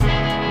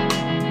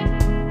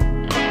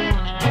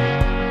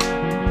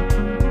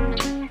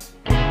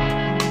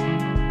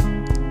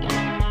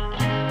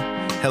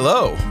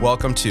Hello,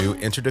 welcome to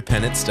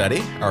Interdependent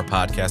Study, our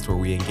podcast where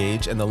we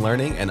engage in the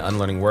learning and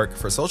unlearning work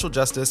for social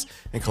justice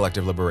and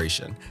collective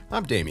liberation.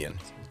 I'm Damien.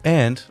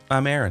 And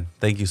I'm Aaron.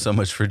 Thank you so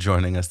much for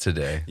joining us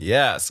today.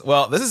 Yes.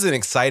 Well, this is an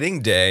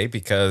exciting day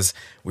because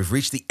we've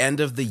reached the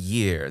end of the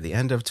year, the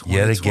end of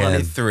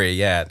 2023.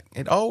 Yeah,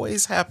 it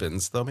always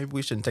happens, though maybe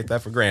we shouldn't take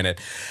that for granted.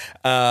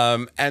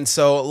 And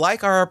so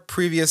like our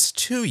previous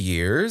 2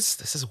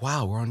 years,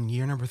 we're on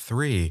year number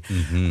 3.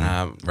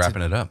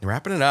 Wrapping it up.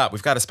 Wrapping it up.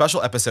 We've got a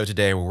special episode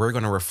today where we're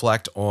going to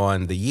reflect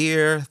on the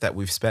year that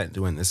we've spent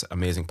doing this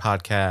amazing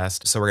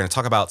podcast. So we're going to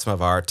talk about some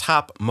of our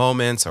top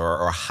moments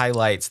or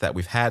highlights that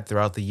we've had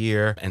throughout the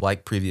year. And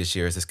like previous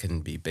years, this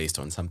can be based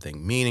on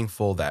something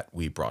meaningful that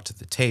we brought to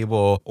the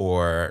table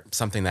or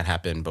something that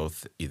happened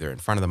both either in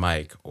front of the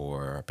mic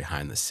or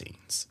behind the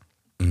scenes.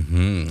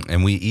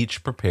 And we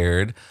each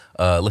prepared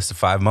a list of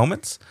 5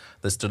 moments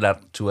that stood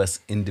out to us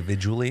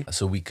individually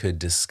so we could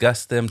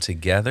discuss them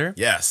together.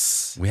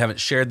 Yes. We haven't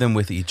shared them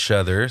with each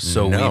other,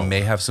 so we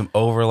may have some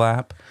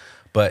overlap,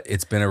 but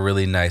it's been a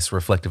really nice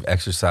reflective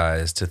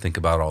exercise to think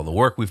about all the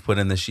work we've put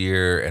in this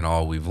year and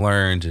all we've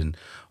learned and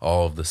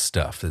all of the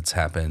stuff that's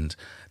happened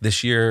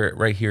this year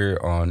right here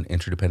on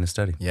Interdependent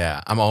Study.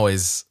 Yeah,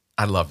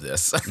 I love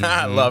this.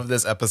 I love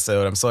this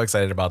episode. I'm so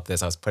excited about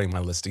this. I was putting my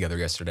list together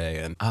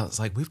yesterday and I was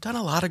like, we've done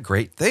a lot of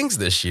great things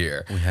this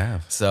year. We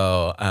have.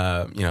 So,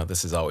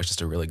 this is always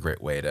just a really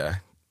great way to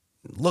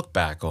look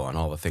back on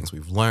all the things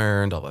we've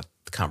learned, all the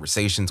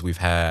conversations we've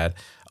had,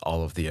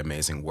 all of the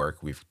amazing work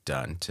we've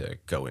done to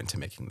go into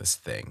making this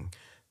thing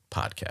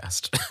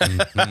podcast.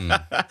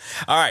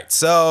 All right.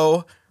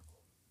 So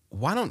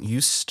why don't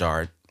you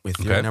start with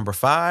your number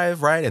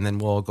 5, right? And then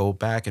we'll go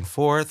back and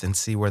forth and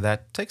see where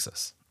that takes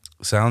us.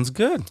 Sounds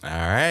good. All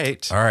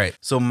right.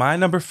 So my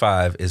number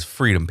 5 is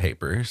Freedom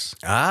Papers.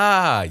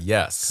 Ah,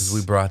 yes. Because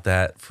we brought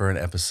that for an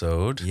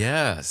episode.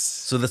 Yes.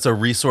 So that's a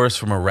resource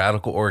from a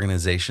radical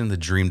organization, the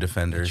Dream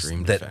Defenders,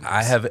 that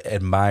I have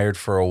admired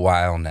for a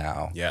while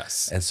now.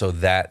 Yes. And so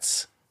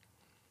that's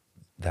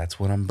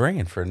what I'm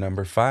bringing for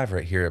number 5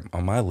 right here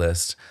on my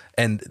list.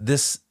 And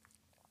this,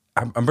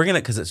 I'm bringing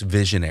it because it's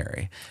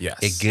visionary. Yes.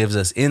 It gives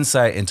us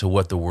insight into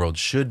what the world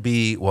should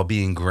be while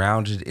being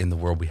grounded in the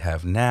world we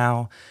have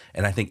now.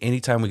 And I think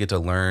anytime we get to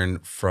learn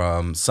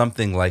from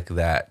something like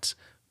that,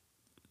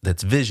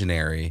 that's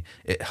visionary,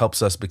 it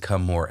helps us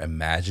become more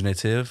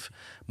imaginative,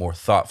 more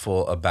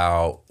thoughtful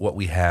about what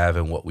we have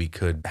and what we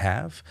could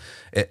have.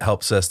 It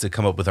helps us to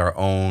come up with our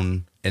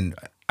own,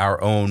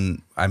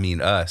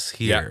 us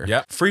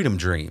here, freedom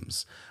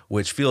dreams,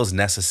 which feels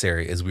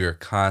necessary as we are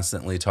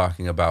constantly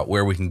talking about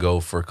where we can go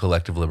for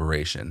collective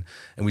liberation.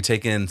 And we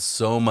take in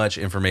so much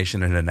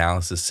information and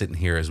analysis sitting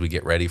here as we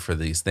get ready for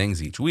these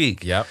things each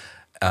week.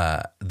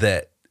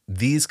 That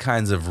these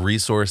kinds of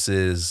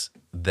resources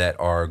that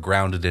are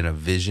grounded in a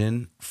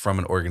vision from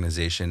an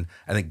organization,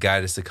 I think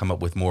guide us to come up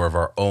with more of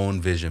our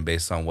own vision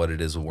based on what it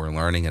is we're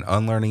learning and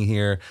unlearning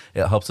here.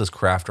 It helps us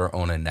craft our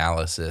own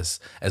analysis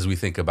as we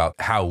think about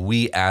how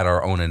we add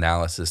our own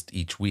analysis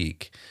each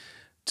week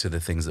to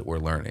the things that we're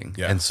learning.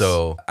 Yes. And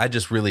so I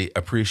just really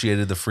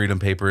appreciated the Freedom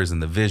Papers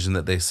and the vision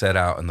that they set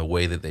out and the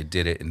way that they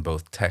did it in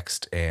both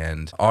text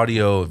and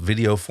audio,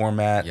 video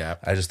format.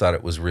 I just thought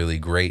it was really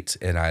great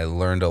and I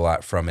learned a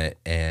lot from it.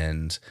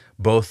 And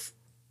both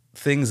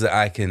things that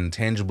I can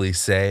tangibly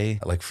say,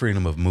 like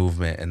freedom of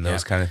movement and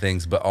those kind of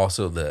things, but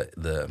also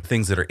the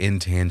things that are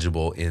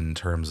intangible in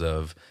terms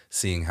of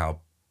seeing how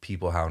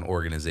an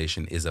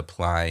organization is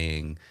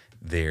applying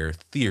their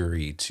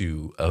theory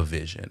to a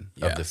vision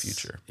of the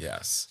future.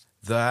 Yes.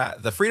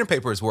 The Freedom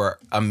Papers were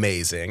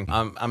amazing.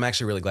 I'm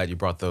actually really glad you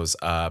brought those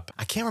up.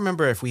 I can't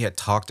remember if we had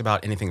talked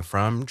about anything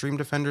from Dream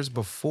Defenders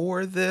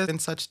before this in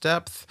such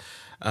depth.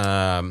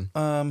 I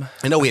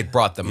know we had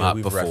brought them up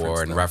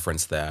before and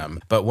referenced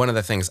them, but one of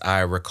the things I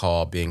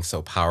recall being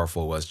so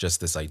powerful was just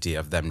this idea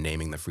of them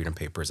naming the Freedom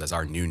Papers as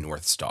our new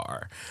North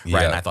Star,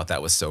 right? And I thought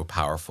that was so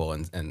powerful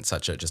and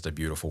such just a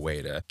beautiful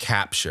way to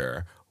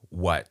capture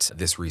what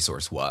this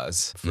resource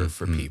was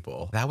for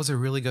people. That was a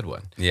really good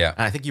one. Yeah.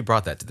 And I think you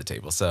brought that to the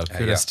table, so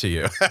kudos to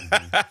you.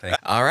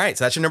 All right,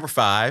 so that's your number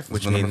 5,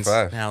 which means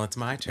now it's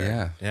my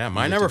turn. Yeah,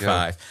 my number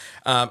 5.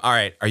 All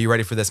right, are you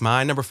ready for this?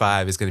 My number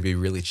 5 is going to be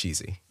really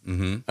cheesy.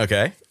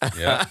 Okay?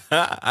 Yeah.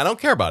 I don't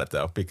care about it,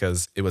 though,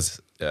 because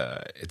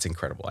it's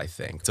incredible, I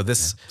think. So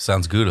this...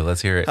 Sounds Gouda.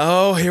 Let's hear it.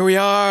 Oh, here we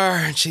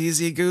are.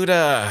 Cheesy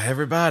Gouda.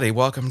 Everybody,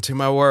 welcome to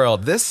my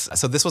world. This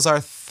was our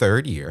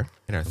 3rd year.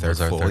 Our third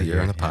full year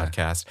on the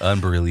podcast.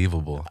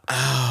 Unbelievable.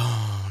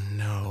 Oh,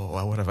 no.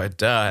 What have I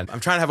done? I'm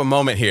trying to have a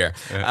moment here.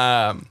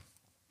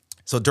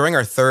 So during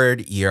our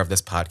 3rd year of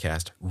this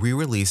podcast, we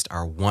released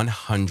our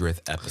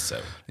 100th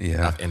episode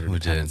of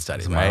Interdependent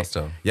Study. It was a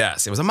milestone.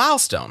 Yes, it was a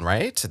milestone,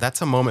 right?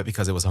 That's a moment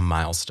because it was a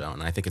milestone.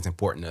 And I think it's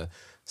important to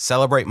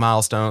celebrate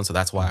milestones. So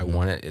that's why I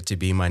wanted it to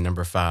be my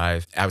number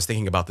 5. I was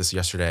thinking about this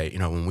yesterday.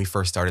 When we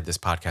first started this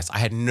podcast, I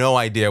had no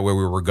idea where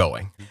we were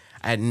going.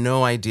 I had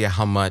no idea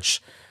how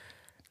much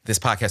this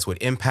podcast would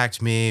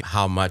impact me,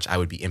 how much I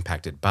would be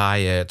impacted by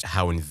it,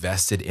 how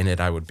invested in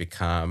it I would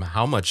become,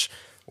 how much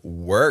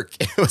work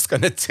it was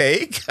going to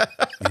take.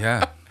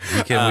 Yeah.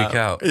 Week in, week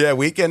out. Yeah,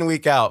 week in,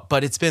 week out.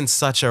 But it's been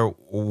such a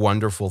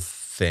wonderful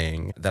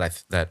thing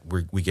that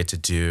we get to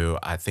do.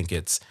 I think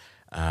it's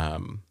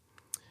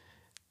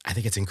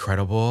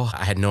incredible.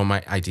 I had no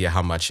idea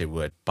how much it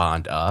would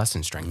bond us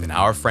and strengthen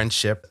our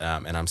friendship.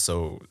 And I'm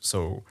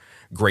so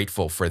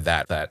grateful for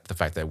that the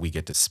fact that we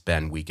get to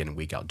spend week in and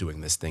week out doing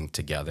this thing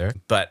together.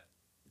 But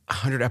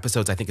 100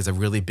 episodes, I think, is a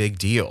really big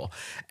deal.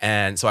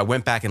 And so I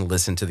went back and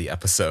listened to the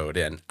episode,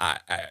 and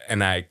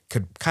I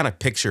could kind of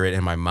picture it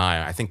in my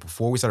mind. I think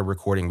before we started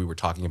recording, we were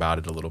talking about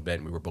it a little bit,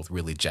 and we were both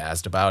really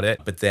jazzed about it.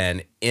 But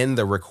then in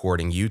the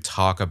recording, you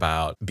talk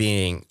about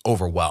being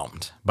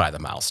overwhelmed by the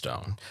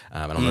milestone.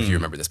 I don't know if you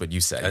remember this, but you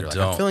said, you're like,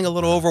 I'm feeling a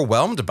little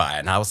overwhelmed by it.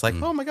 And I was like,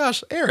 oh my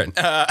gosh, Aaron.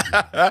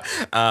 But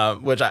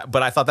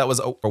I thought that was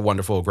a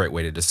wonderful, great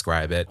way to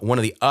describe it. One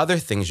of the other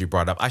things you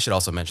brought up, I should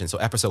also mention, so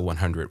episode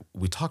 100,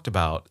 we talked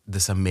about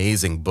this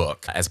amazing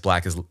book, As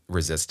Black as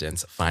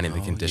Resistance, Finding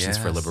the Conditions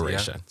for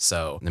Liberation. Yeah.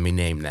 So let me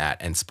name that.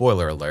 And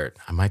spoiler alert,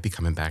 I might be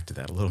coming back to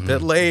that a little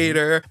bit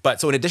later.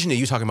 But so in addition to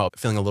you talking about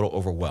feeling a little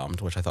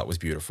overwhelmed, which I thought was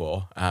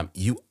beautiful,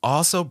 you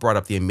also brought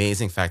up the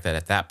amazing fact that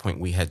at that point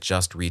we had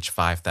just reached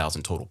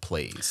 5,000 total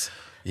plays.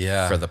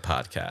 For the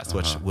podcast,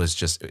 which was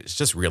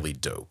just really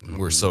dope.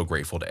 We're so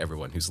grateful to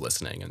everyone who's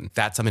listening, and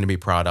that's something to be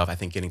proud of. I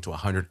think getting to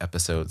 100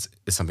 episodes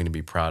is something to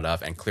be proud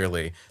of, and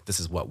clearly this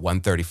is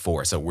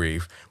 134, so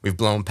we've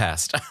blown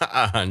past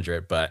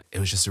 100, but it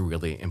was just a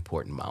really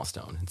important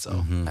milestone, and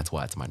so that's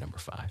why it's my number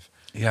 5.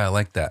 Yeah, I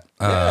like that.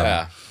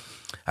 I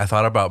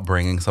thought about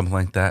bringing something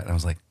like that, and I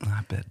was like,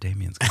 I bet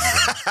Damien's gonna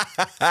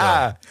do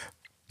it.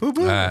 Boo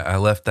boo. I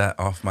left that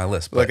off my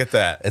list. Look at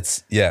that.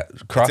 It's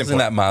crossing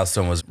that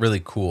milestone was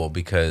really cool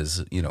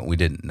because we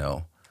didn't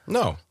know.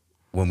 No.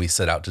 When we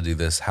set out to do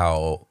this,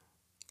 how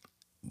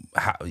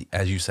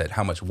as you said,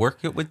 how much work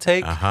it would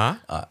take,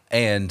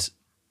 and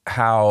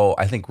how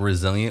I think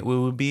resilient we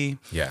would be.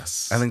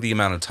 Yes. I think the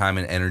amount of time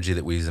and energy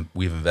that we've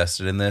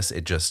invested in this,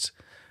 it just,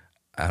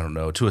 I don't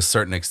know, to a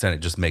certain extent, it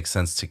just makes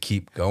sense to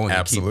keep going,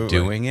 and keep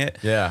doing it.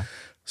 Yeah.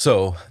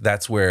 So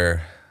that's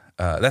where.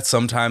 That's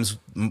sometimes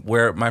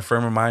where my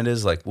firmer mind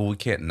is like, well, we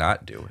can't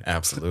not do it.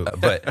 Absolutely.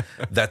 But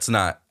that's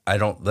not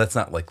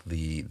like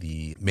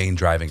the main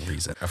driving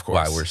reason of course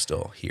why we're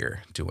still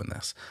here doing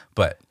this.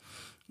 But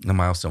the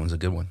milestone's a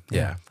good one.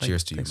 Yeah.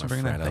 Cheers to you, my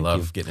friend. I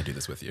love getting to do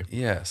this with you.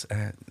 Yes.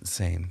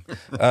 Same.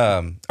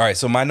 All right.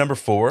 So my number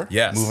 4.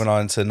 Yes. Moving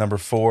on to number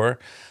 4,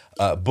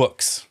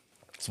 books.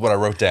 That's what I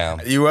wrote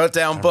down. You wrote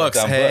down books.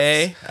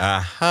 Hey.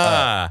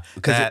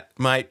 That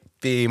might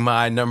be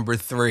my number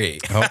 3.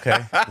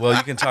 Okay. Well,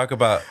 you can talk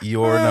about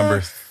your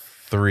number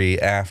 3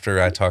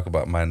 after I talk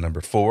about my number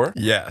 4.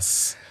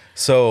 Yes.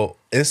 So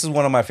this is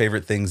one of my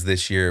favorite things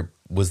this year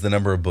was the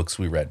number of books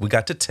we read. We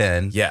got to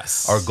 10.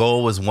 Yes. Our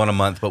goal was 1 a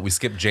month, but we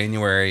skipped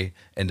January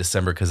and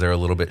December because they're a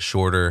little bit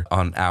shorter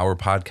on our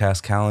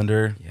podcast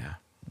calendar. Yeah.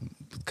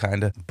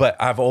 Kind of. But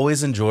I've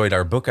always enjoyed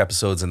our book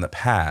episodes in the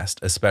past,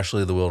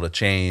 especially The Will to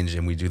Change,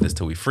 and We Do This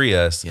Till We Free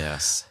Us.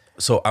 Yes.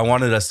 So I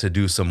wanted us to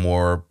do some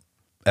more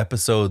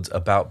episodes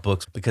about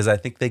books because I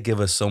think they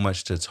give us so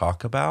much to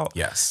talk about.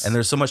 Yes. And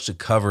there's so much to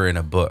cover in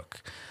a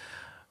book.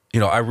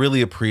 I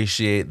really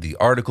appreciate the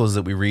articles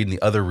that we read and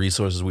the other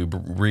resources we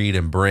read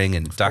and bring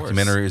and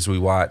documentaries we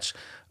watch.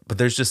 But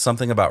there's just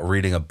something about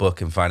reading a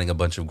book and finding a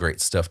bunch of great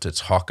stuff to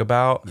talk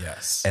about.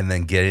 Yes. And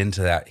then get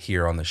into that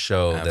here on the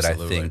show that I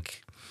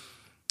think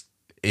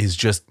is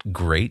just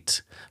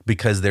great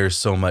because there's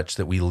so much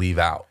that we leave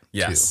out.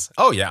 Yes. Too.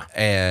 Oh, yeah.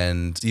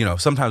 And,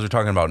 sometimes we're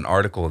talking about an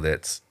article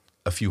that's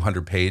a few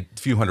hundred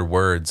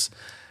words,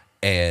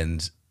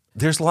 and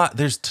there's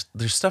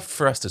stuff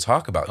for us to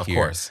talk about here.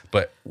 Of course,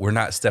 but we're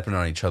not stepping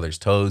on each other's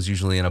toes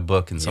usually in a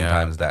book, and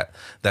sometimes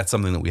that's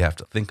something that we have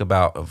to think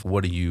about of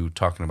what are you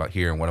talking about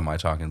here and what am I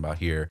talking about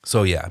here.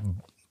 So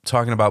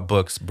talking about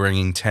books,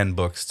 bringing 10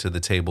 books to the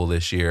table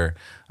this year,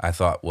 I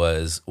thought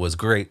was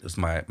great. It was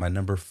my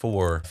number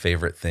 4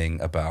 favorite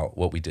thing about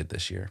what we did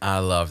this year. I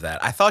love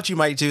that. I thought you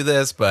might do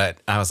this, but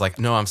I was like,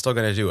 no, I'm still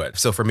going to do it.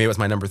 So for me, it was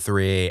my number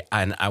 3,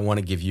 and I want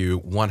to give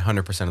you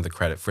 100% of the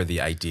credit for the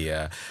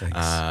idea. Thanks.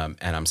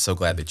 And I'm so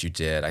glad that you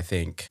did. I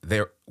think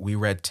we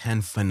read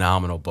 10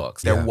 phenomenal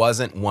books. There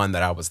wasn't one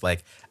that I was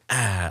like,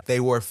 they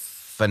were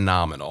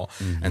phenomenal.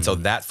 And so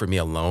that for me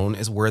alone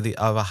is worthy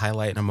of a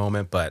highlight in a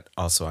moment, but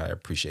also I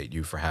appreciate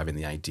you for having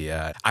the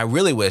idea. I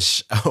really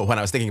wish when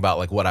I was thinking about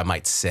like what I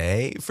might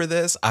say for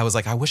this, I was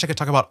like, I wish I could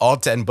talk about all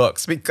 10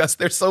 books because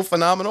they're so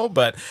phenomenal.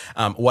 But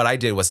what I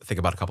did was think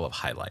about a couple of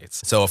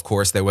highlights. So of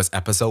course there was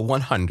episode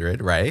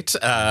 100, right?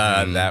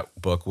 That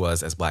book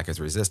was As Black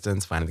as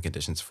Resistance, Finding the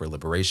Conditions for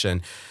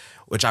Liberation,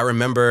 which I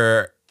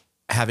remember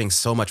having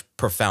so much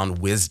profound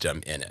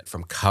wisdom in it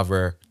from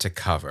cover to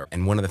cover.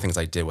 And one of the things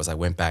I did was I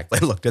went back,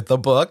 I looked at the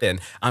book,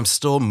 and I'm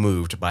still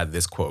moved by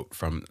this quote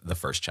from the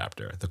first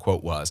chapter. The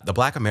quote was, "The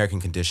Black American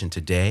condition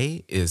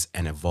today is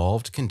an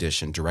evolved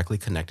condition directly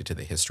connected to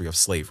the history of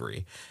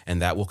slavery,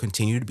 and that will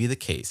continue to be the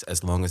case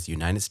as long as the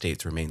United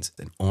States remains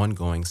an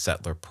ongoing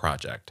settler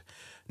project.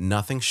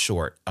 nothing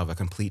short of a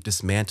complete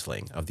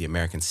dismantling of the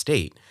American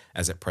state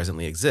as it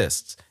presently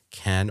exists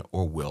can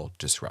or will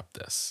disrupt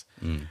this.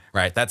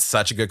 Right? That's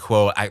such a good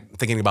quote. I'm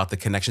thinking about the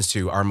connections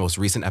to our most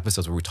recent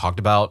episodes where we talked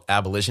about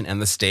abolition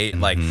and the state.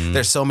 Like,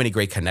 there's so many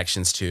great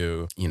connections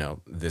to,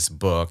 this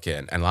book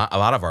and a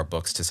lot of our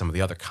books to some of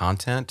the other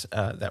content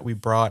that we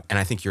brought. And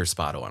I think you're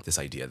spot on. This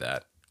idea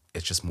that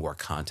it's just more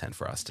content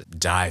for us to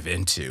dive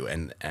into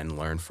and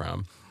learn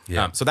from.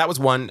 Yeah. So that was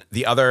one.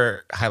 The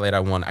other highlight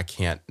I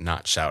can't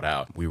not shout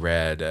out. We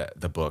read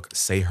the book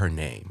Say Her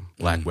Name,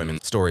 Black Women,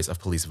 Stories of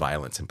Police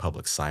Violence and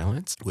Public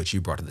Silence, which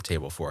you brought to the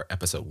table for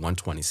episode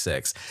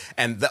 126.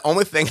 And the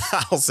only thing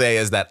I'll say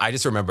is that I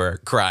just remember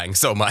crying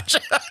so much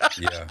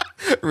Yeah.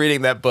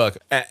 reading that book.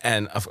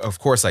 And of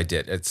course I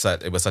did.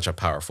 It was such a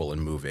powerful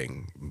and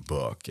moving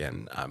book.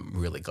 And I'm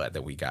really glad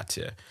that we got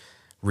to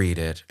read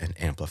it and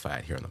amplify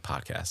it here on the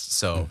podcast.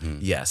 So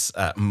yes,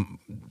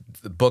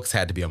 the books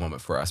had to be a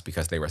moment for us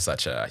because they were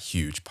such a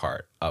huge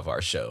part of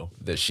our show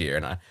this year.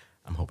 And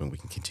I'm hoping we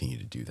can continue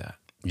to do that.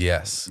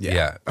 Yes.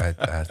 Yeah.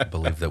 I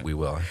believe that we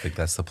will. I think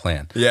that's the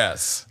plan.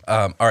 Yes.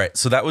 All right.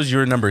 So that was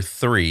your number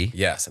 3.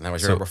 Yes. And that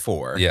was your number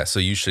 4. Yeah. So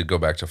you should go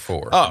back to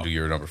 4 Oh. and do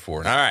your number 4.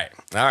 All right.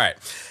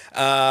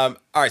 All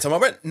right. So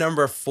moment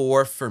number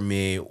 4 for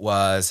me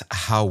was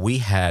how we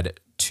had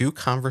 2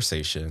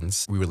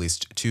 conversations. We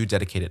released 2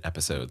 dedicated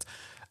episodes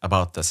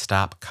about the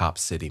Stop Cop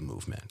City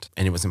movement.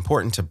 And it was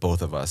important to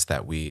both of us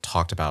that we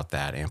talked about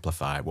that,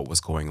 amplified what was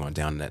going on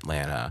down in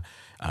Atlanta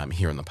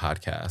here on the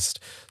podcast.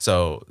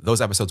 So those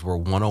episodes were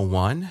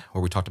 101,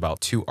 where we talked about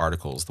 2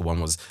 articles. The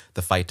one was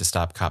The Fight to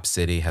Stop Cop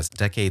City Has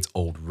Decades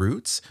Old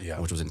Roots,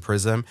 which was in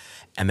Prism.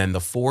 And then The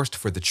Forest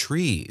for the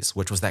Trees,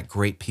 which was that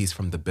great piece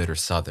from The Bitter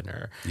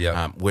Southerner,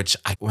 which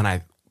when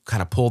I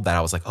kind of pulled that,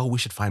 I was like, oh, we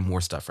should find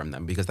more stuff from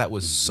them because that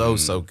was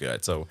so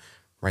good. So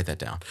write that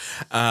down.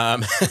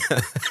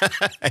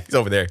 He's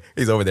over there.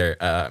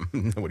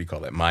 What do you call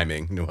that?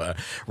 Miming,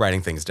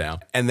 writing things down.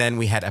 And then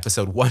we had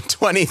episode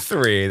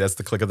 123. That's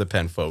the click of the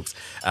pen, folks,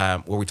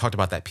 where we talked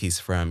about that piece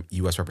from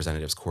U.S.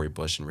 Representatives Cori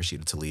Bush and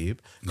Rashida Tlaib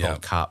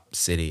called Cop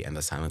City and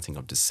the Silencing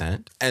of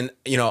Dissent. And,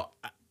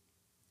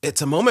 it's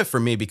a moment for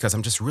me because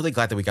I'm just really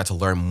glad that we got to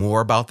learn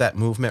more about that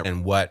movement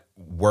and what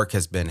work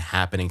has been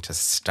happening to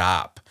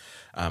stop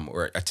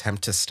or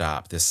attempt to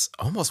stop this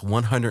almost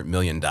 $100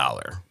 million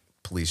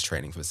police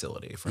training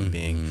facility from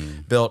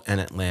being built in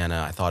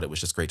Atlanta. I thought it was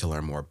just great to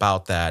learn more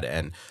about that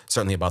and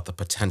certainly about the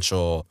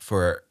potential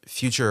for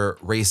future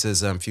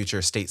racism,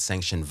 future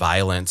state-sanctioned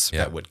violence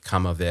that would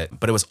come of it.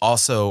 But it was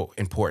also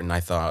important, I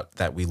thought,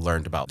 that we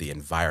learned about the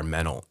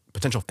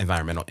potential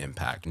environmental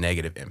impact,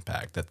 negative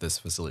impact that this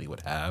facility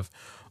would have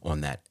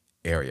on that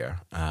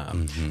area.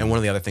 And one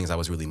of the other things I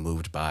was really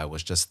moved by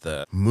was just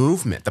the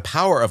movement, the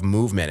power of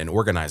movement and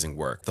organizing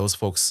work. Those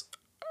folks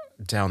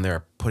down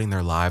there putting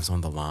their lives on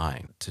the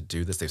line to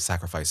do this. They've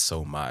sacrificed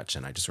so much.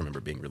 And I just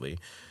remember being really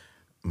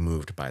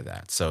moved by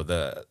that. So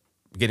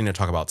getting to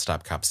talk about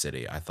Stop Cop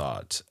City, I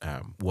thought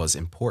was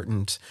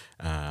important.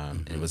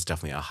 And it was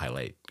definitely a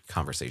highlight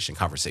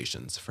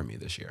conversations for me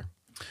this year.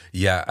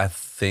 Yeah, I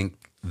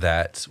think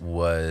that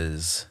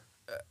was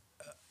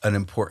an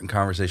important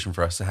conversation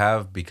for us to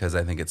have because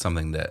I think it's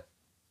something that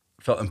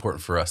felt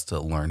important for us to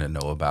learn and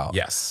know about.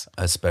 Yes.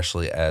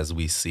 Especially as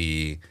we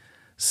see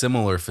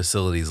similar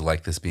facilities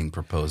like this being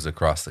proposed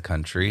across the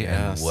country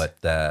and what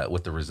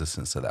the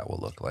resistance to that will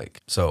look like.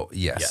 So,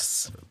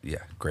 yes.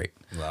 Yeah, great.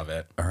 Love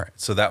it. All right.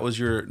 So that was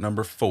your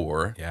number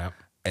 4. Yeah.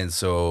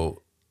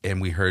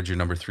 And we heard your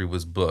number 3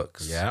 was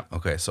books. Yeah.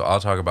 Okay, so I'll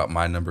talk about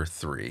my number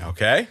 3.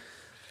 Okay.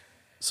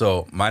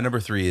 So my number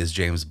 3 is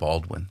James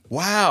Baldwin.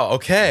 Wow.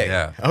 Okay.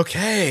 Yeah.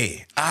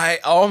 Okay. I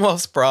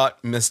almost brought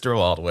Mr.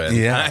 Baldwin.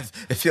 Yeah.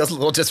 It feels a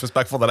little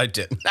disrespectful that I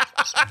didn't.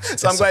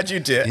 So I'm glad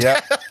you did.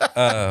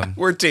 Yeah.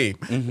 We're a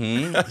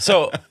team.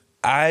 So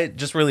I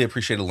just really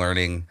appreciated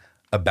learning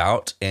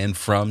about and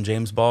from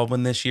James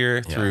Baldwin this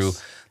year through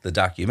the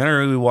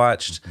documentary we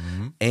watched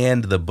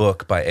and the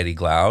book by Eddie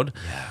Glaude.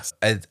 Yes.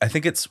 I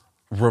think it's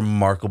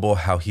remarkable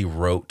how he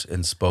wrote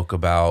and spoke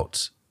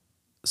about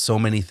so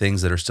many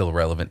things that are still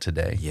relevant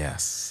today.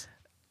 Yes.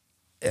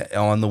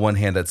 On the one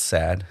hand, that's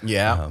sad.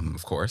 Yeah,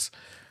 of course.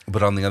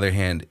 But on the other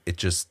hand, it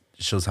just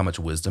shows how much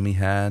wisdom he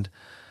had.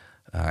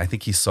 I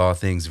think he saw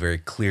things very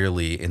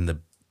clearly in the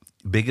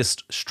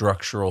biggest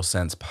structural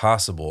sense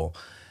possible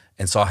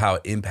and saw how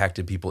it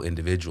impacted people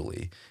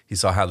individually. He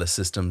saw how the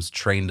systems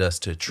trained us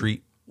to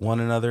treat one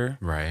another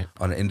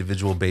on an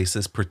individual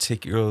basis,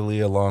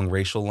 particularly along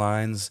racial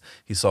lines.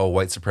 He saw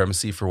white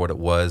supremacy for what it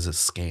was, a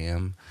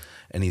scam.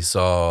 And he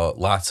saw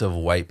lots of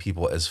white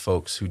people as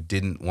folks who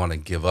didn't want to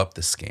give up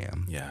the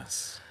scam.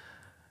 Yes.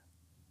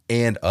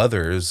 And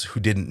others who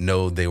didn't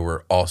know they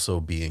were also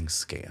being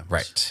scammed.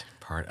 Right.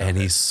 And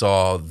he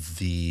saw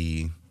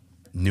the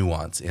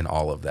nuance in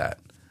all of that,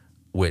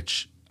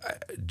 which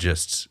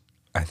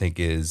I think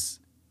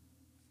is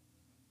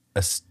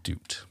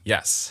astute.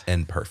 Yes.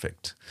 And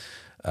perfect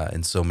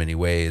in so many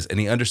ways. And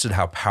he understood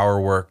how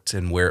power worked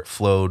and where it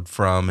flowed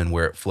from and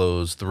where it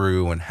flows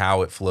through and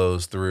how it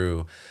flows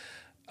through.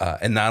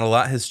 And not a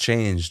lot has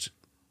changed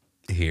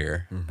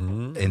here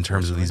in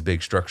terms of these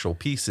big structural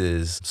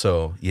pieces.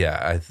 So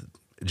yeah,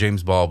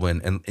 James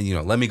Baldwin, and you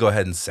know, let me go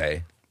ahead and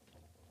say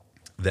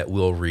that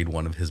we'll read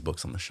one of his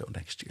books on the show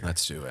next year.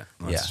 Let's do it.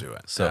 Let's do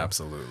it. So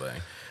absolutely.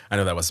 I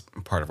know that was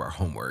part of our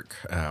homework.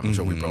 I'm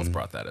sure we both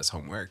brought that as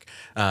homework.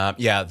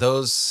 Yeah,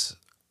 those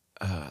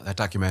that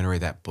documentary,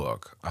 that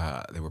book,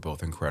 they were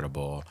both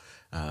incredible.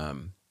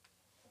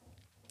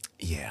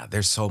 Yeah,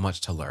 there's so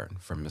much to learn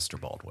from Mr.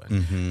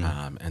 Baldwin.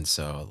 And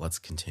so let's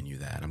continue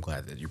that. I'm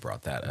glad that you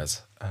brought that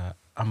as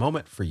a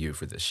moment for you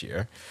for this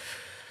year.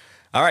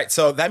 All right,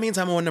 so that means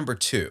I'm on number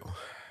 2,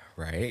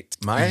 right?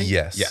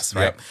 Yes.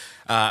 Right.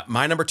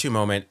 My number 2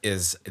 moment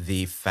is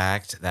the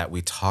fact that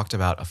we talked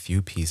about a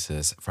few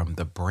pieces from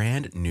the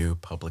brand new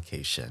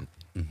publication,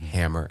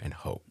 Hammer and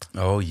Hope.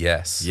 Oh,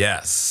 yes.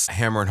 Yes.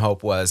 Hammer and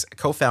Hope was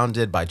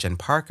co-founded by Jen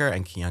Parker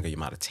and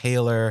Keeanga-Yamahtta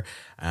Taylor,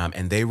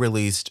 and they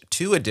released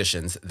 2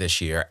 editions this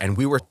year, and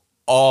we were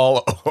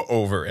all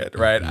over it,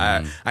 right?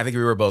 I think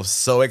we were both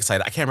so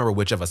excited. I can't remember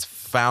which of us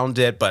found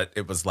it, but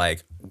it was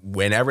like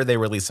whenever they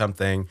released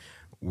something,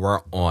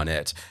 we're on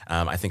it.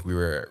 I think we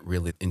were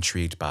really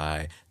intrigued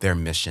by their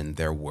mission,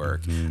 their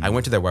work. I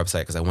went to their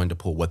website because I wanted to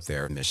pull what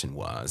their mission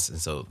was. And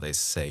so they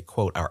say,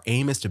 quote, "Our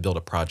aim is to build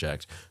a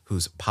project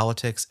whose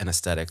politics and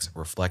aesthetics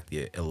reflect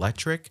the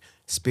electric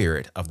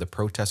spirit of the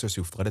protesters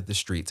who flooded the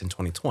streets in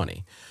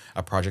 2020.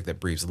 A project that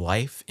breathes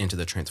life into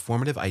the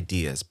transformative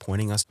ideas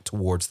pointing us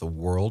towards the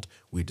world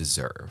we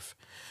deserve."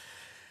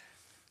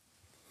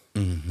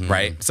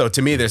 Right? So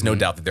to me, there's no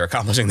doubt that they're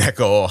accomplishing that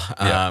goal.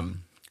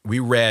 We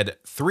read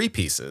 3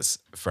 pieces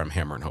from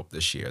Hammer and Hope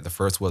this year. The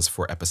first was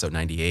for episode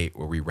 98,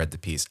 where we read the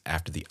piece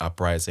After the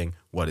Uprising,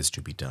 What is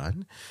to be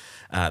Done.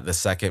 The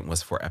second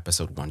was for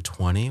episode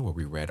 120, where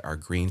we read Our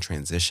Green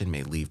Transition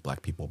May Leave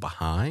Black People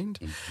Behind.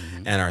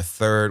 And our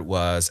third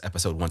was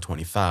episode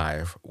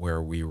 125,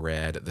 where we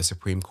read The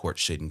Supreme Court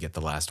Shouldn't Get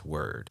the Last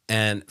Word.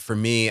 And for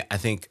me, I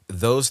think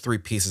those 3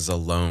 pieces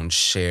alone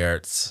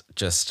shared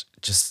just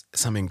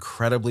some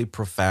incredibly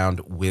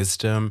profound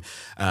wisdom.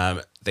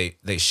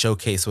 They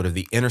showcase sort of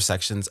the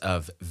intersections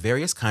of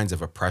various kinds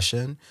of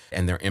oppression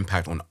and their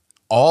impact on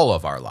all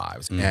of our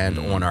lives and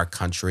on our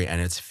country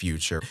and its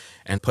future,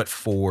 and put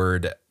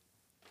forward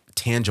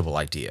tangible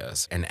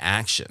ideas and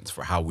actions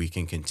for how we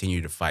can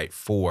continue to fight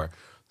for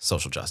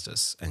social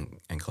justice and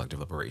collective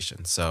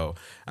liberation. So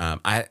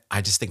I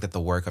just think that the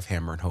work of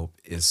Hammer and Hope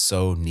is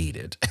so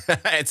needed.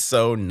 It's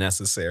so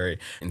necessary.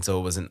 And so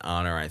it was an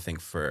honor, I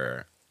think,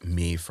 for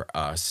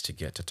us to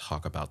get to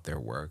talk about their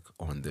work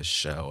on this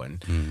show.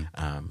 And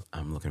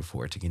I'm looking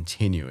forward to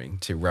continuing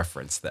to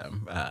reference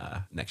them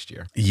next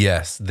year.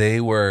 Yes,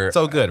 they were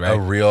so good, right? A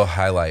real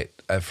highlight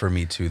for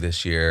me too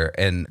this year.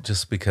 And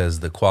just because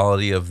the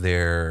quality of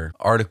their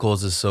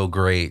articles is so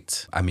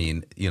great. I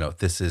mean, you know,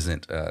 this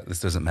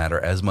doesn't matter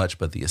as much,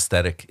 but the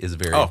aesthetic is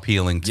very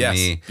appealing to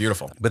me.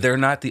 Beautiful. But they're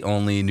not the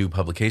only new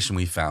publication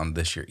we found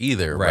this year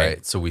either,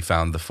 right? So we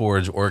found The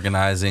Forge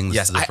Organizing.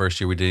 This is the first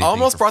year we did anything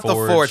almost for brought The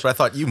Forge, but I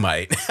thought you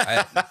might.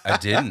 I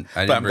didn't.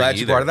 But I'm glad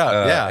you brought it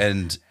up.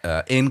 And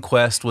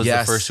Inquest was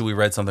the first year we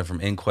read something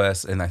from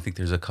Inquest, and I think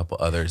there's a couple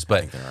others. But I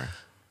think there are.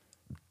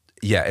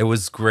 Yeah, it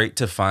was great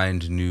to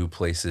find new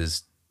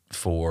places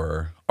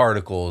for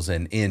articles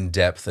and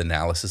in-depth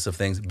analysis of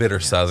things. Bitter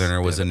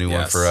Southerner was a new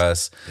one for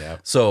us. Yep.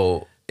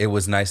 So it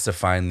was nice to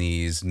find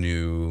these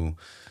new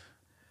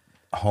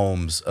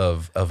homes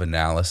of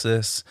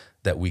analysis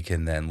that we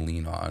can then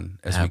lean on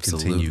as we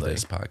continue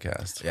this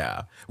podcast.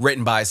 Yeah.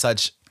 Written by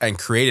such and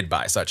created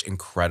by such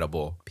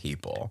incredible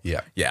people. Yeah.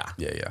 Yeah.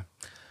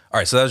 All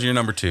right, so that was your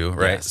number 2,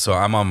 right? Yes. So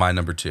I'm on my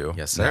number 2.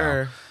 Yes,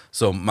 sir. Now.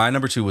 So my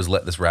number 2 was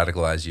Let This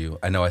Radicalize You.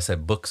 I know I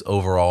said books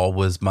overall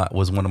was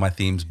one of my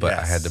themes, but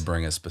I had to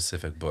bring a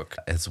specific book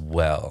as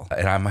well.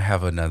 And I might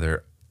have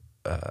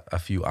a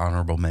few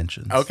honorable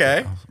mentions.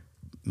 Okay. I'll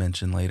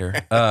mention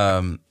later.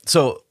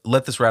 So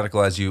Let This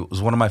Radicalize You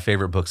was one of my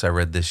favorite books I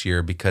read this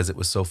year because it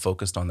was so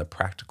focused on the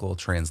practical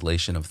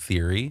translation of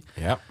theory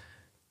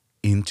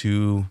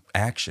into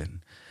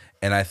action.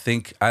 And I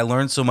think I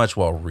learned so much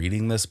while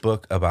reading this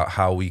book about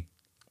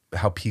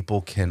how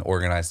people can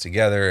organize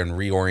together and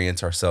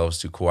reorient ourselves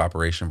to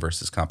cooperation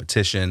versus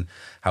competition,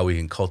 how we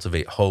can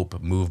cultivate hope,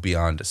 move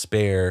beyond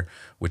despair,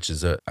 which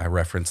is I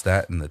referenced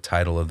that in the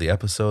title of the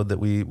episode that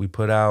we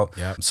put out.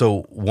 Yep.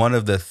 So one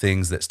of the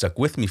things that stuck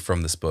with me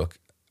from this book,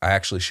 I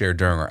actually shared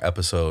during our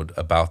episode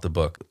about the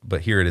book,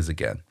 but here it is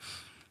again.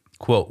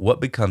 Quote,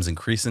 "What becomes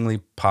increasingly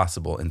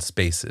possible in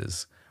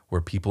spaces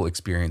where people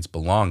experience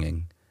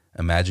belonging,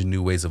 imagine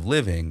new ways of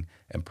living,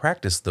 and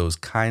practice those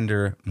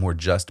kinder, more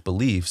just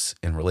beliefs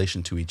in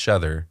relation to each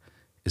other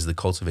is the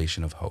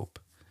cultivation of hope.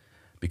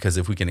 Because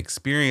if we can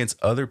experience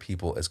other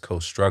people as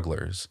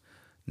co-strugglers,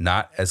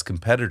 not as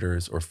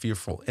competitors or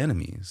fearful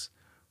enemies,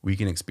 we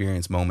can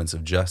experience moments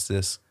of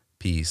justice,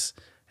 peace,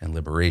 and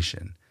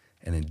liberation.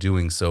 And in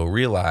doing so,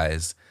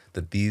 realize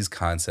that these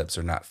concepts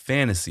are not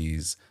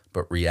fantasies,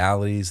 but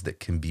realities that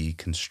can be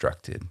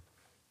constructed."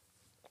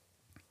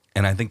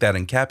 And I think that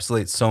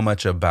encapsulates so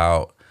much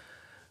about,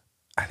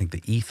 I think,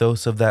 the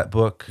ethos of that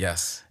book.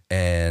 Yes.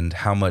 and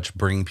how much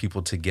bringing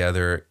people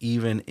together,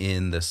 even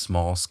in the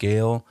small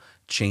scale,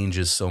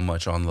 changes so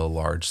much on the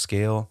large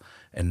scale,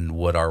 and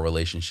what our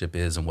relationship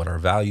is and what our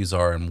values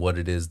are and what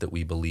it is that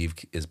we believe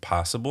is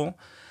possible.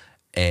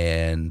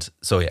 And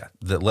so yeah,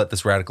 Let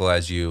This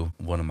Radicalize You,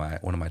 one of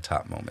my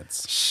top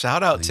moments.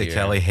 Shout out to year.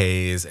 Kelly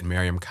Hayes and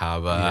Miriam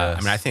Kaba.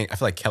 Yes. I feel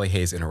like Kelly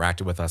Hayes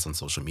interacted with us on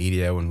social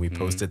media when we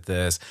posted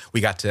this. We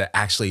got to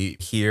actually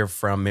hear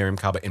from Miriam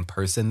Kaba in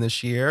person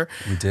this year.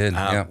 We did,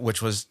 yeah.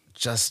 Which was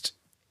just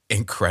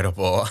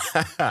incredible.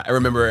 I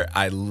remember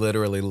I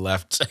literally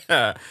left.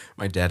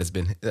 My dad has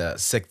been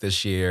sick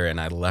this year, and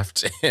I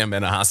left him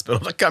in a hospital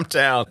to come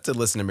down to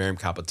listen to Miriam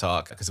Kaba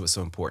talk because it was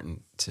so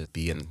important to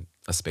be in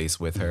a space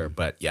with her.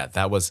 But yeah,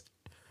 that was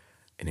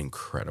an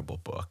incredible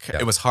book. Yeah.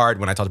 It was hard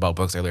when I talked about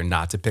books earlier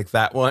not to pick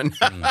that one.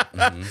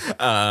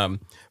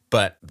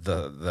 But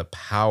the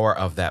power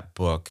of that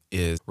book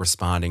is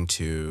responding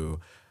to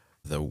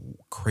the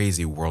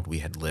crazy world we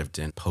had lived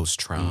in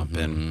post-Trump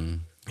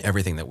and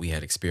everything that we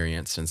had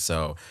experienced. And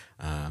so,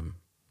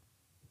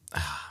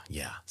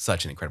 yeah,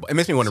 such an incredible. It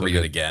makes me want to read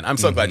it again. I'm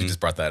so glad you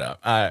just brought that up.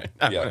 I'm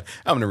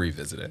going to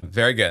revisit it.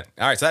 Very good.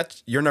 All right, so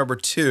that's your number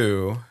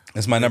 2.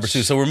 It's my number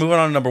 2. So we're moving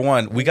on to number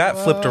 1. We got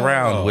flipped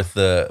around with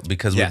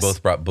because Yes. we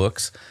both brought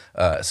books.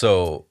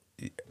 So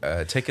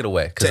take it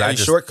away.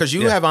 Because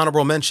you have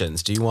honorable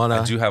mentions. Do you want I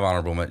to? do have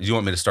honorable mentions. Do you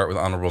want me to start with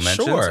honorable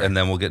mentions? Sure. And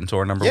then we'll get into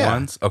our number Yeah.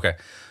 ones? Okay.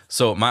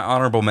 So my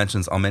honorable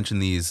mentions, I'll mention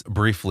these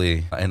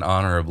briefly and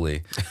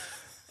honorably.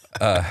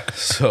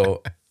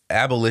 So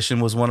abolition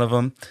was one of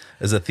them,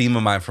 is a theme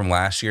of mine from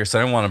last year. So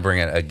I didn't want to bring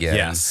it again.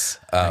 Yes,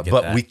 I get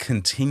but that. we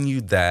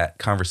continued that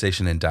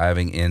conversation and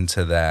diving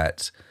into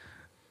that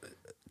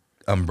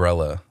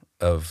umbrella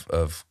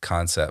of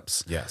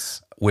concepts.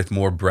 Yes. With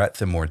more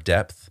breadth and more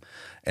depth.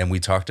 And we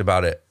talked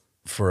about it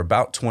for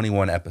about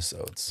 21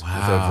 episodes with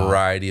a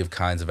variety of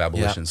kinds of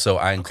abolition. Yep. So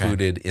I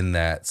included in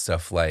that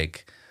stuff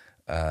like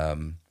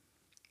when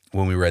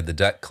we read the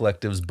Debt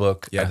Collective's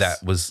book, Yes.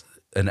 that was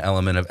an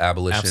element of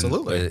abolition.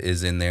 Absolutely.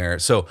 Is in there.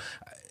 So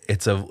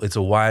it's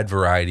a wide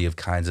variety of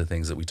kinds of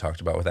things that we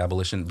talked about with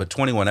abolition. But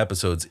 21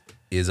 episodes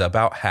is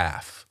about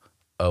half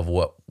of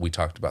what we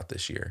talked about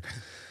this year.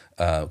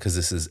 Because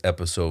this is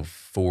episode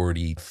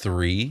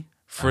 43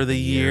 for the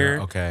year.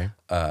 Okay.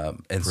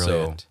 And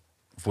Brilliant.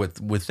 so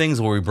with things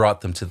where we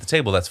brought them to the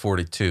table, that's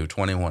 42.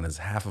 21 is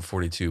half of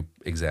 42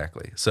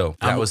 exactly. So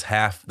that was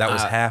half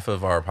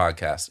of our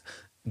podcast.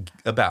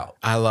 About.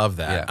 I love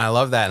that. Yeah. I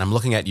love that. And I'm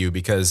looking at you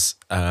because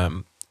I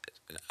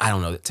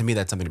don't know. To me,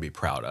 that's something to be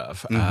proud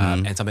of,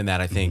 and something that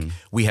I think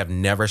we have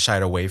never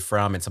shied away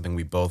from, and something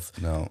we both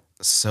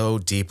so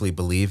deeply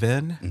believe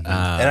in. And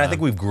I think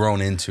we've grown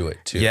into it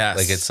too. Yes.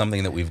 Like it's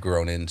something that we've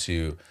grown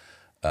into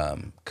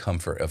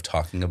comfort of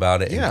talking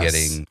about it and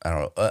Yes.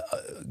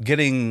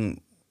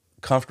 getting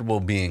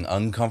comfortable being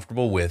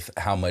uncomfortable with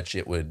how much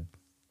it would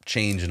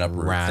change and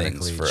uproot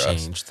things Radically for us.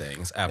 change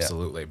things,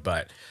 absolutely.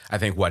 But I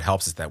think what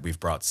helps is that we've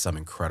brought some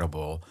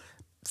incredible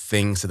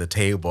things to the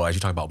table as you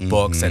talk about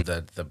books and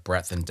the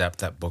breadth and depth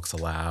that books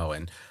allow,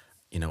 and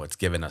it's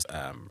given us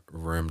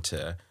room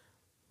to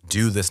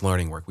do this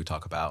learning work we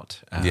talk about,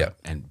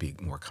 and be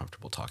more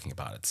comfortable talking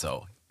about it.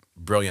 So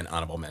brilliant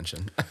honorable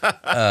mention.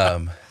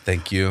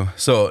 Thank you.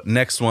 So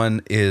next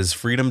one is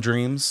Freedom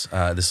Dreams.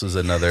 This was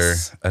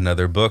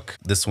another book.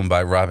 This one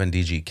by Robin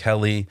D.G.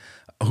 Kelley,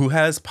 who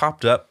has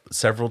popped up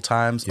several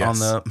times on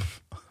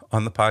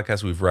the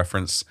podcast. We've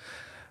referenced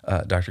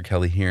Dr.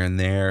 Kelley here and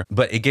there,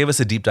 but it gave us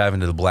a deep dive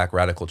into the Black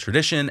radical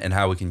tradition and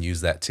how we can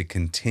use that to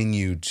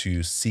continue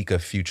to seek a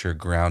future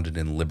grounded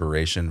in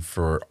liberation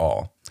for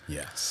all.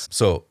 Yes.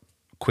 So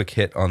quick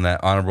hit on that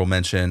honorable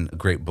mention.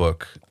 Great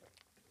book.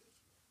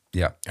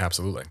 Yeah.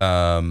 Absolutely.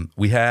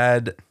 We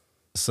had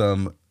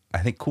some, I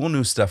think, cool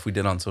new stuff we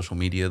did on social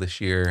media this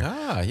year.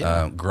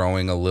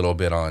 Growing a little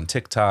bit on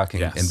TikTok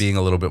and being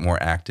a little bit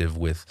more active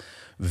with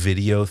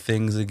video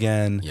things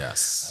again.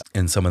 Yes.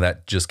 And some of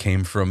that just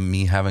came from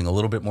me having a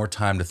little bit more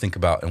time to think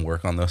about and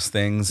work on those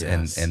things,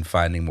 and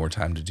finding more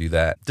time to do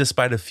that,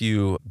 despite a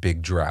few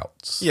big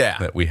droughts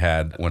that we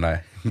had when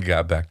I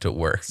got back to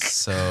work.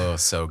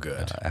 So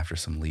good. After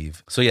some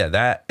leave. So yeah,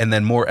 that, and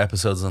then more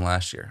episodes than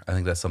last year. I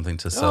think that's something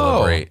to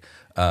celebrate.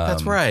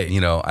 That's right.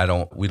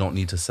 We don't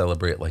need to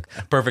celebrate like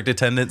perfect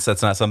attendance.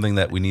 That's not something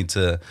that we need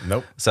to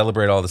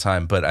celebrate all the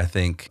time. But I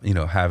think,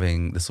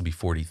 having, this will be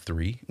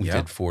 43. We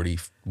did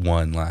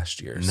 41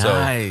 last year.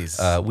 Nice.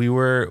 So we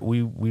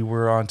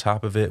were on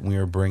top of it, and we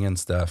were bringing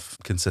stuff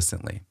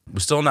consistently. We're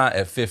still not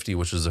at 50,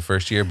 which was the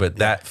first year, but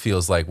that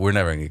feels like we're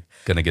never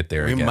going to get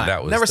there again.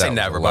 That was never say that was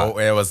never, a lot.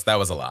 but that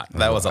was a lot.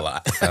 That was a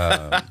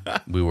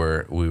lot. We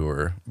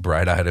were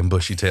bright-eyed and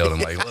bushy-tailed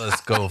and like,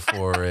 let's go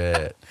for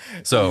it.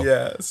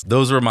 So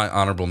those were my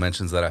honorable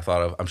mentions that I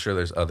thought of. I'm sure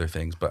there's other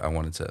things, but I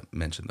wanted to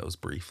mention those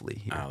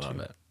briefly here. I love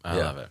it. I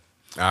love it.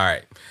 All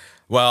right.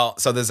 Well,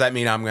 so does that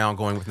mean I'm now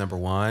going with number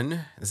 1?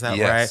 Is that right?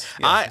 Yes,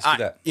 let's do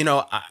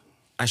that.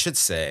 I should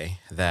say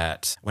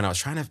that when I was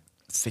trying to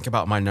think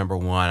about my number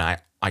 1,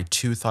 I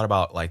too thought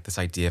about like this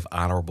idea of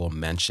honorable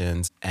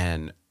mentions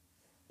and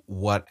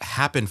what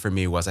happened for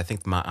me was I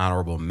think my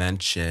honorable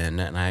mention,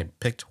 and I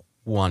picked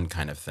one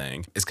kind of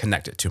thing, is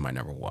connected to my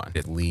number one.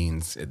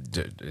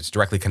 It's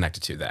directly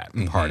connected to that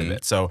part of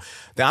it. So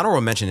the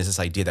honorable mention is this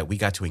idea that we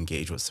got to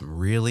engage with some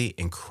really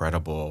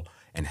incredible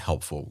and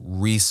helpful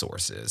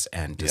resources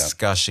and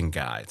discussion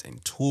guides and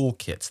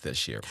toolkits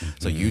this year.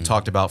 So you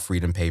talked about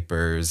Freedom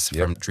Papers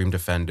from Dream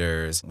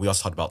Defenders. We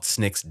also talked about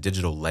SNCC's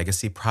Digital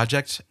Legacy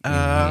Project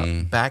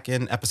back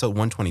in episode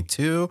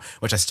 122,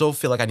 which I still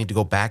feel like I need to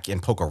go back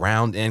and poke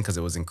around in because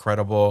it was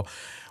incredible.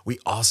 We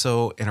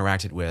also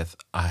interacted with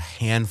a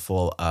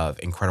handful of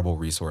incredible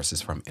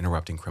resources from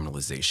Interrupting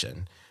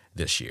Criminalization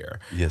this year.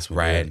 Yes, we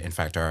right. did. In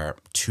fact, our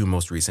two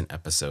most recent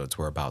episodes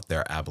were about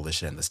their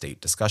Abolition and the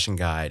State discussion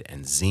guide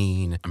and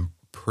zine. I'm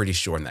pretty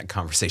sure in that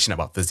conversation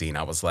about the zine,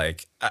 I was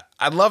like,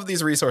 I love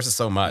these resources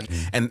so much,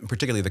 and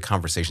particularly the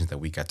conversations that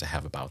we got to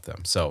have about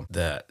them. So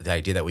the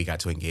idea that we got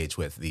to engage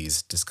with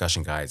these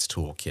discussion guides,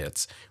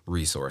 toolkits,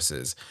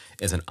 resources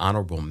is an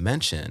honorable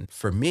mention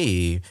for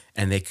me,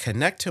 and they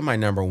connect to my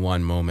number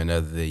one moment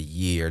of the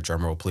year,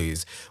 drumroll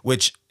please,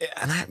 which,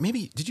 and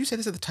maybe, did you say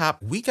this at the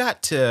top?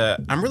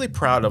 I'm really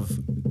proud of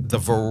the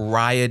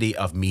variety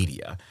of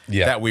media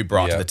that we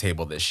brought to the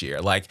table this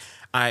year. Like,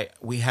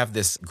 we have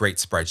this great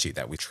spreadsheet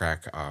that we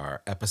track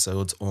our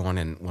episodes on,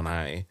 and when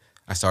I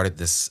started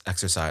this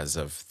exercise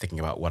of thinking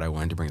about what I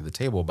wanted to bring to the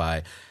table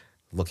by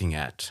looking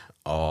at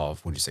all,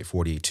 what did you say,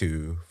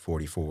 42,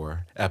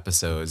 44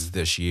 episodes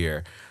this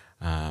year,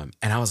 and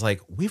I was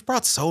like, we've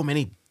brought so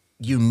many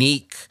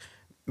unique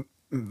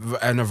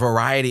and a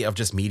variety of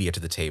just media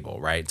to the table,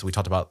 right? So we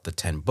talked about the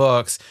 10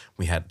 books,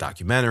 we had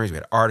documentaries, we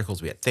had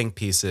articles, we had think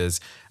pieces,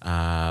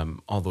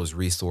 all those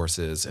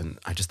resources. And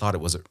I just thought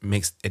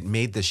it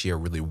made this year a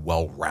really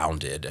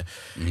well-rounded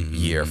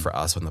year for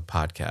us on the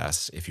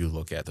podcast. If you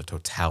look at the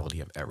totality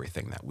of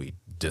everything that we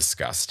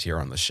discussed here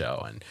on the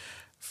show. And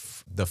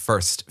the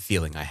first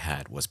feeling I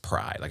had was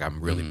pride. Like,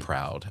 I'm really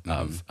proud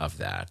of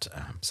that.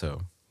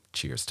 So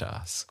cheers to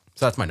us.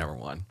 So that's my number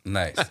one.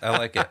 Nice. I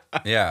like it.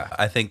 Yeah.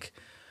 I think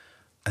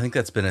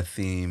that's been a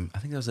theme. I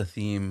think that was a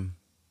theme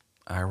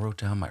I wrote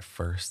down my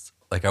first.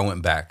 Like, I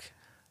went back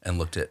and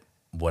looked at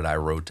what I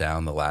wrote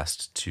down the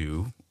last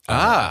two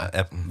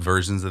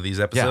versions of these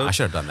episodes. Yeah, I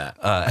should have done that.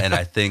 And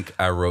I think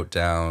I wrote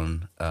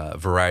down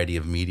variety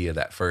of media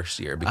that first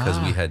year because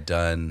we had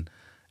done,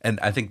 and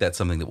I think that's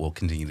something that we'll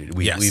continue to do.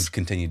 We've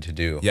continued to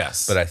do.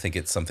 Yes. But I think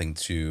it's something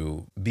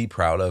to be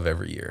proud of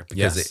every year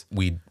because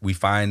we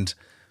find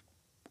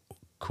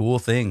cool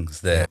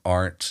things that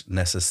aren't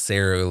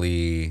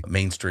necessarily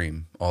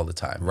mainstream all the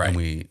time. Right.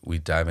 And we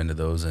dive into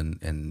those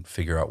and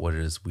figure out what it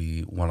is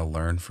we want to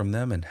learn from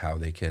them and how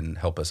they can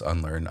help us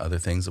unlearn other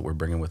things that we're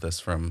bringing with us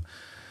from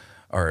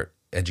our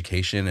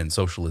education and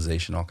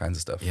socialization, all kinds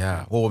of stuff.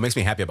 Yeah. Well, what makes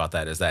me happy about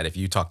that is that if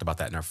you talked about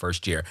that in our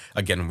first year,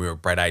 again, we were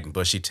bright-eyed and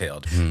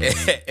bushy-tailed.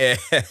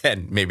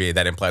 And maybe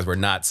that implies we're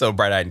not so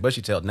bright-eyed and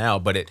bushy-tailed now,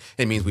 but it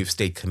means we've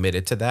stayed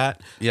committed to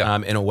that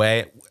in a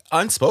way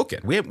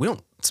unspoken. We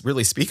don't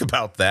really speak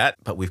about that,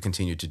 but we've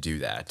continued to do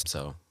that.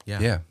 So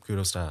yeah.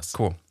 Kudos to us.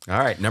 Cool. All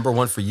right, number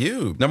one for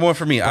you. Number one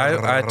for me.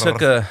 I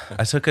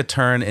took a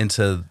turn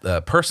into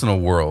the personal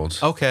world.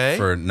 Okay.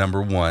 For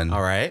number one.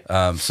 All right.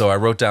 So I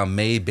wrote down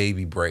 "May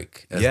Baby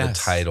Break" as the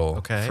title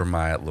Okay. for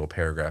my little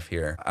paragraph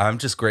here. I'm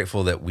just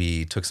grateful that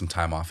we took some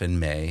time off in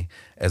May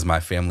as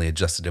my family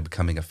adjusted to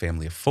becoming a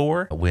family of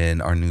four.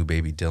 When our new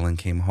baby Dylan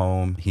came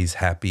home, he's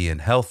happy and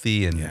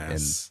healthy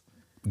and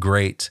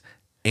great.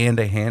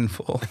 And a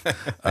handful.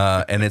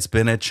 And it's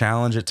been a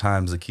challenge at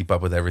times to keep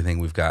up with everything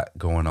we've got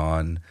going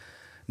on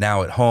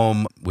now at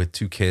home with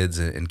two kids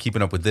and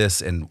keeping up with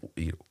this and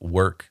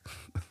work,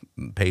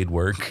 paid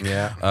work,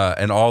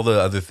 and all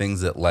the other things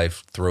that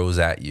life throws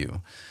at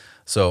you.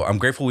 So I'm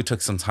grateful we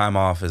took some time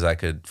off as I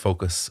could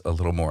focus a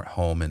little more at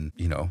home. And,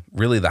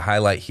 really the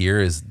highlight here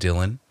is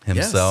Dylan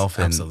himself.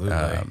 Yes, absolutely.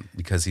 And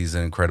because he's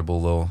an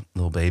incredible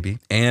little baby.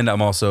 And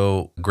I'm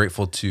also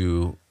grateful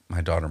to my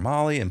daughter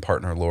Molly and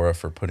partner Laura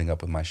for putting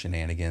up with my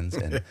shenanigans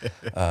and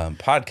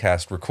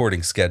podcast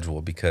recording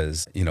schedule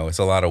because, it's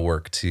a lot of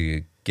work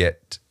to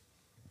get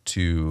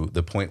to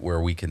the point where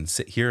we can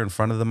sit here in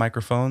front of the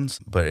microphones,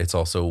 but it's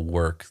also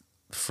work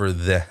for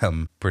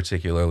them,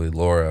 particularly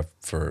Laura,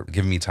 for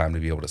giving me time to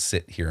be able to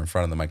sit here in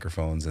front of the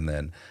microphones, and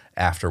then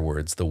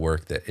afterwards the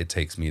work that it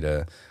takes me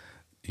to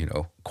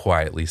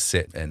quietly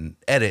sit and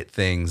edit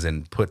things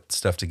and put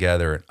stuff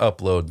together and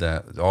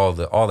upload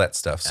all that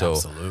stuff. So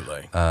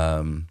absolutely.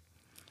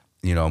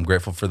 I'm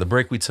grateful for the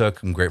break we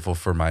took. I'm grateful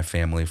for my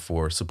family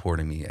for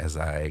supporting me as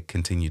I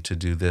continue to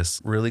do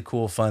this really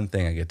cool, fun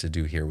thing I get to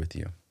do here with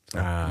you. So,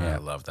 I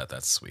love that.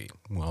 That's sweet.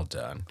 Well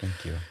done.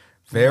 Thank you.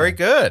 Very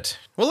good.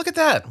 Well, look at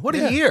that. What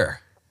a year.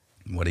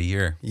 What a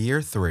year.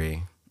 Year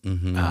 3.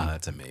 Mm-hmm.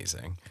 That's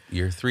amazing.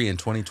 Year 3 in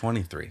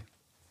 2023.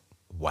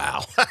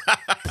 Wow.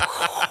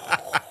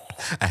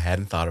 I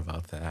hadn't thought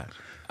about that.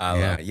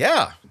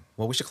 Yeah.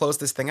 Well, we should close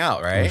this thing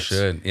out, right? We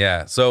should.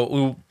 Yeah.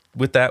 So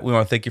with that, we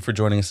want to thank you for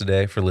joining us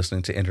today, for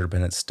listening to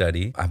Interdependent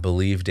Study. I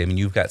believe, Damon,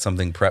 you've got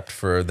something prepped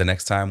for the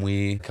next time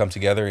we come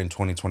together in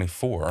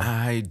 2024.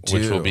 I do.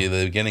 Which will be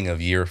the beginning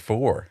of year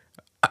 4.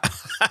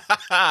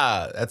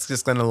 That's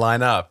just going to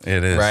line up.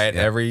 It is. Right?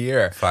 Yeah. Every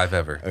year. 5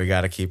 ever. We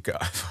got to keep going.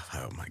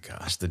 Oh my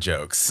gosh, the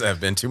jokes have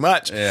been too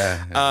much.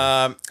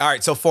 Yeah. All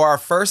right, so for our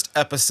first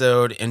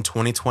episode in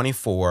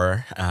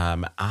 2024,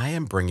 I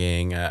am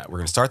bringing, we're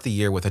going to start the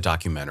year with a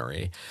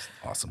documentary.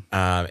 Awesome.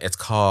 It's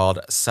called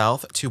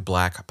South to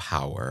Black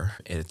Power.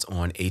 It's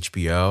on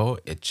HBO.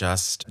 It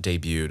just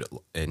debuted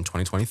in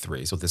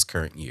 2023, so this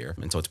current year.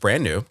 And so it's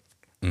brand new.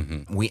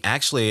 We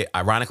actually,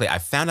 ironically, I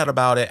found out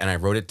about it and I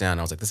wrote it down.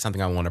 I was like, this is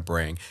something I want to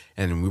bring.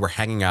 And we were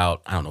hanging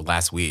out, I don't know,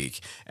 last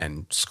week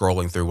and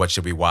scrolling through what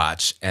should we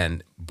watch.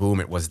 And boom,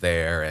 it was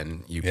there.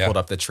 And you pulled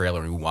up the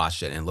trailer and we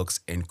watched it and it looks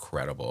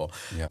incredible.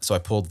 Yeah. So I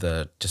pulled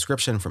the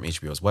description from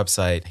HBO's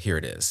website. Here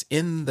it is.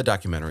 In the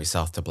documentary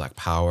South to Black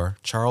Power,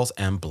 Charles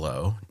M.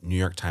 Blow, New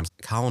York Times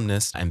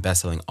columnist and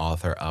bestselling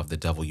author of The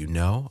Devil You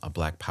Know, a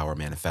Black Power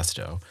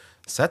Manifesto,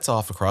 sets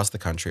off across the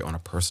country on a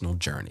personal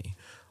journey.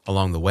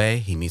 Along the way,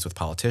 he meets with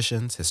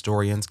politicians,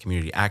 historians,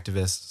 community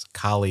activists,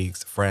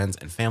 colleagues, friends,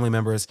 and family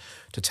members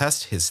to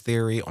test his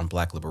theory on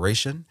Black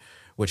liberation,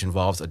 which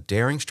involves a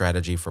daring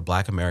strategy for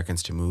Black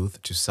Americans to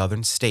move to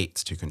southern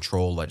states to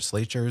control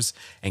legislatures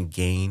and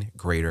gain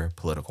greater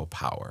political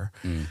power.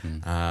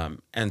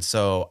 And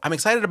so I'm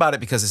excited about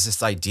it because it's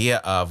this idea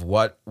of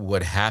what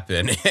would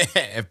happen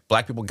if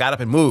Black people got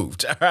up and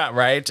moved,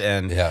 right?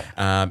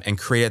 And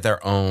created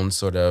their own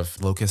sort of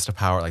locus of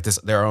power, like this,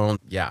 their own,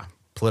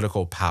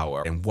 political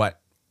power, and what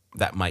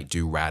that might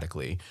do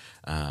radically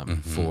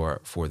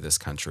for this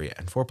country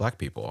and for Black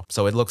people.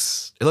 So it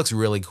looks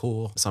really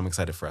cool. So I'm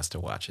excited for us to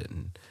watch it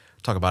and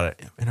talk about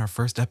it in our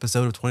first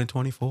episode of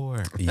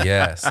 2024.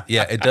 Yes.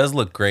 Yeah, it does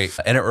look great.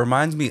 And it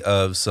reminds me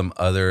of some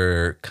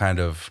other kind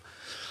of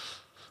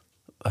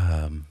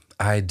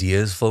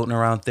ideas floating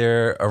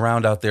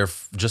around out there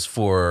just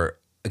for,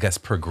 I guess,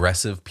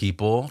 progressive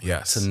people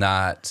to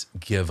not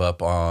give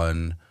up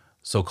on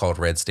so-called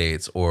red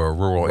states or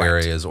rural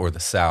areas or the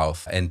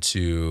South, and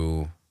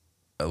to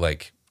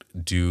like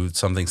do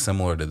something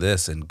similar to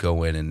this and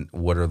go in and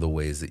what are the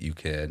ways that you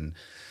can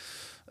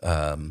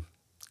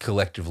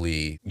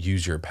collectively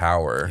use your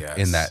power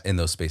in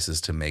those spaces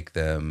to make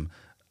them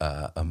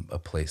a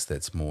place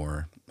that's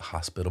more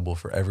hospitable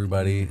for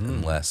everybody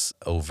and less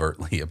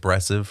overtly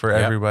oppressive for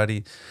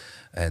everybody.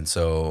 And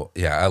so,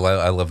 I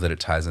love that it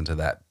ties into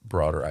that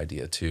broader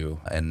idea too,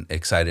 and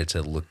excited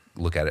to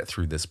look at it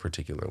through this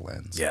particular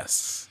lens.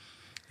 Yes.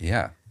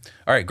 Yeah.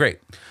 All right, great.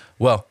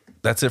 Well,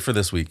 that's it for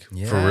this week.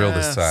 For real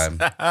this time.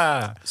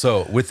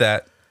 So with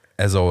that,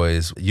 as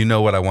always, you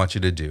know what I want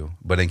you to do.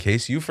 But in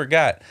case you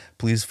forgot,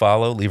 please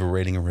follow, leave a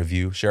rating and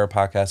review, share our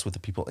podcast with the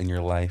people in your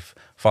life.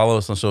 Follow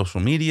us on social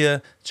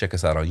media, check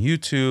us out on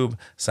YouTube,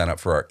 sign up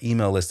for our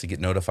email list to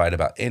get notified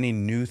about any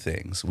new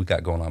things we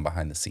got going on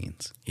behind the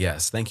scenes.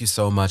 Yes, thank you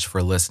so much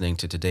for listening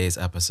to today's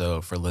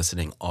episode, for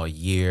listening all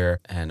year.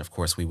 And of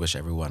course, we wish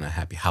everyone a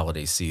happy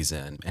holiday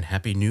season and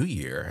happy new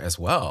year as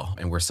well.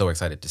 And we're so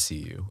excited to see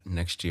you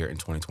next year in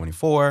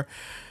 2024.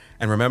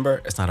 And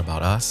remember, it's not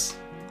about us,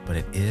 but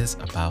it is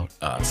about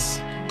us.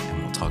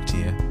 And we'll talk to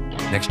you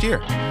next year.